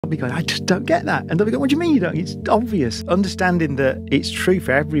I'll be going, I just don't get that. And they'll be going, what do you mean you don't? It's obvious. Understanding that it's true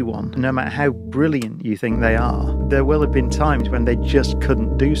for everyone, no matter how brilliant you think they are. There will have been times when they just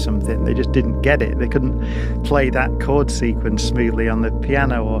couldn't do something. They just didn't get it. They couldn't play that chord sequence smoothly on the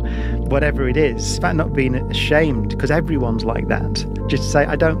piano or whatever it is. It's about not being ashamed, because everyone's like that. Just say,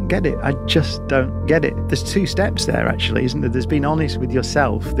 I don't get it. I just don't get it. There's 2 steps there, actually, isn't there? There's being honest with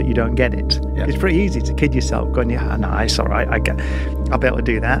yourself that you don't get it. Yeah. It's pretty easy to kid yourself, going, yeah, no, it's all right. I'll be able to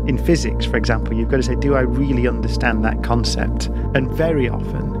do that. In physics, for example, you've got to say, do I really understand that concept? And very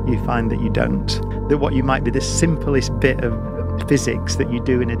often you find that you don't. That what you might be the simplest bit of physics that you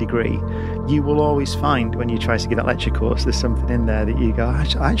do in a degree, you will always find when you try to give that lecture course, there's something in there that you go,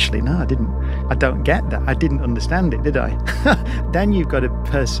 actually, no, I don't get that. I didn't understand it, did I? Then you've got to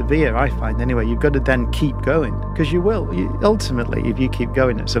persevere, I find. Anyway, you've got to then keep going, because you will. Ultimately, if you keep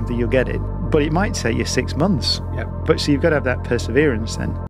going at something, you'll get it. But it might take you 6 months. Yep. But so you've got to have that perseverance then.